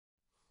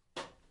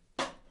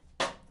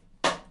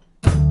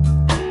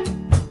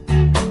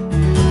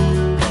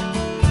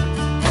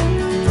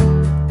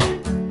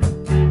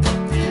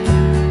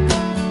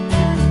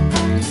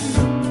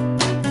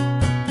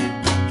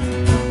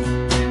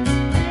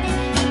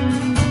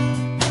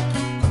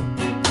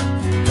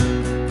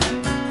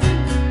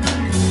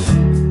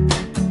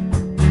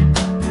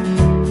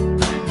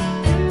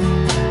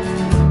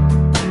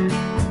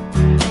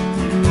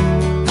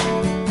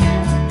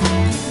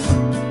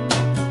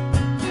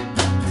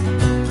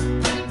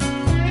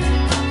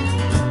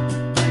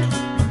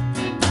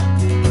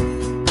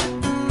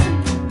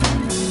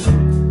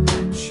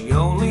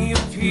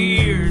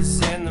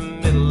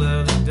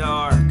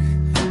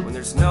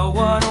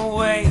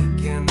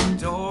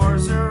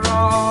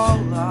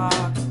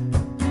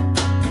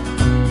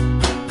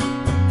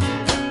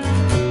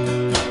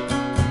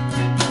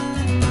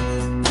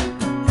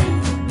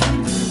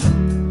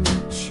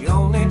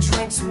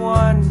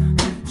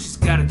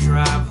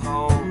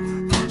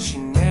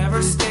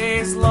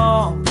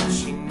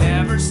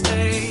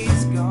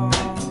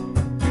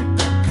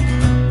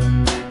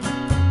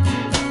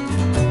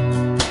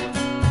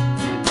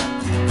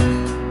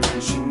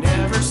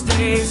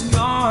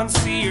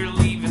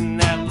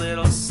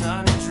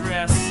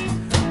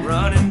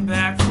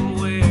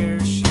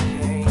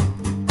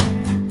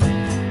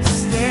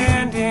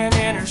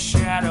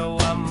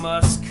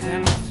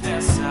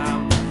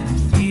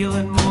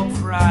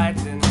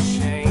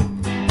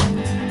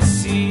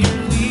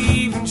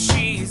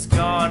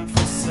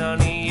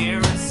sunny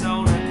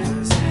Arizona,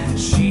 'cause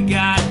she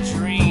got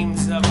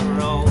dreams of her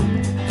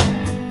own,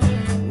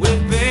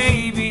 with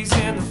babies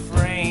in the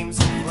frames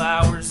and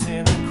flowers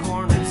in the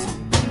corners.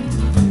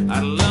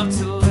 I'd love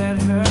to let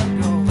her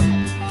go,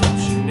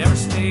 she never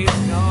stays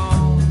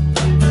gone.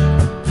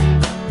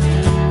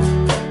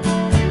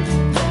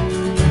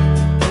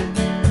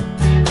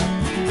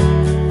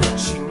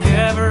 She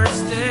never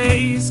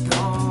stays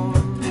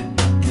gone.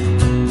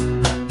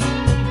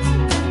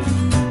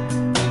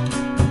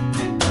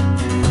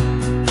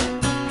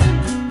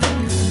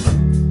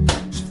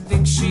 She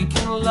thinks she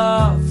can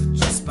love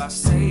just by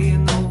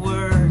saying the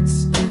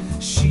words.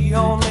 She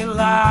only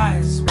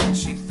lies when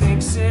she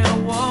thinks it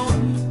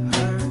won't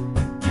hurt.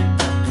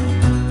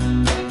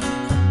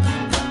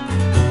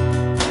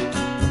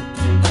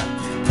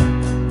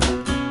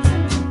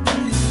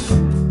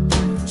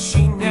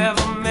 She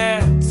never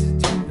meant to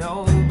do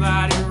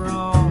nobody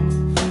wrong.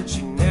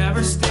 She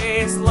never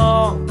stays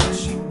long, but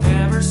she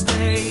never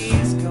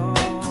stays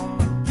gone.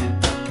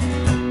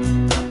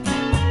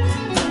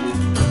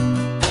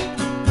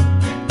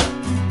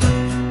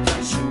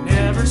 She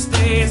never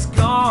stays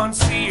gone.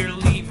 See her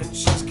leaving,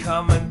 she's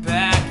coming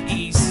back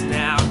east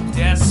now,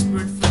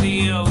 desperate for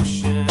the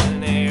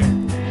ocean air.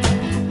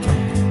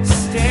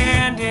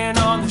 Standing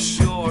on the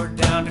shore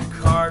down to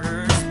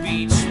Carter's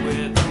Beach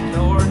with the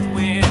north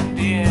wind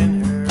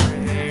in her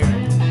hair.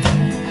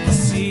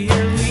 See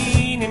her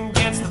leaning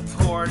against the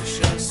porch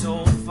of this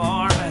old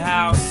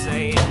farmhouse,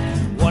 saying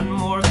one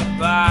more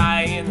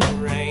goodbye in the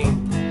rain,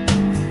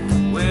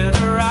 with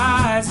her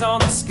eyes on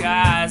the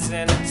skies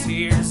and her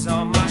tears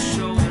on my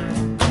shoulder.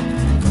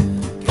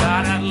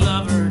 God, I'd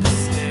love her to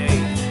stay.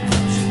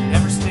 She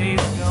never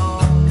stays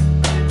gone.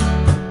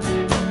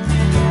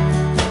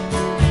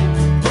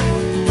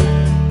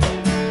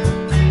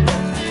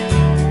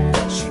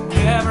 She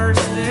never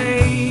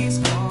stays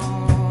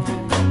gone.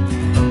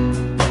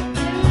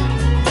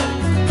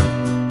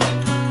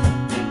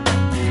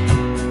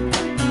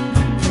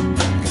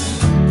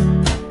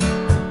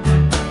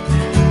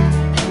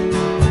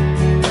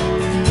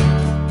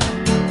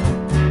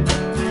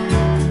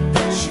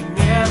 She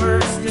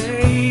never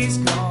stays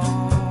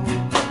gone.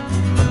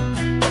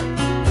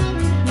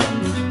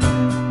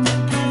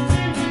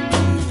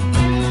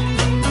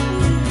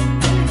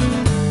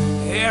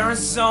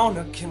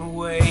 Arizona can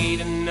wait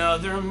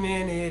another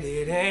minute,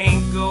 it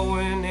ain't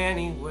going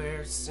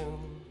anywhere soon.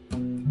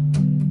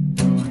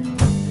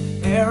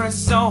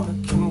 Arizona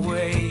can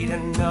wait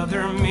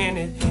another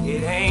minute,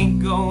 it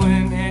ain't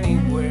going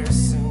anywhere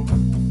soon.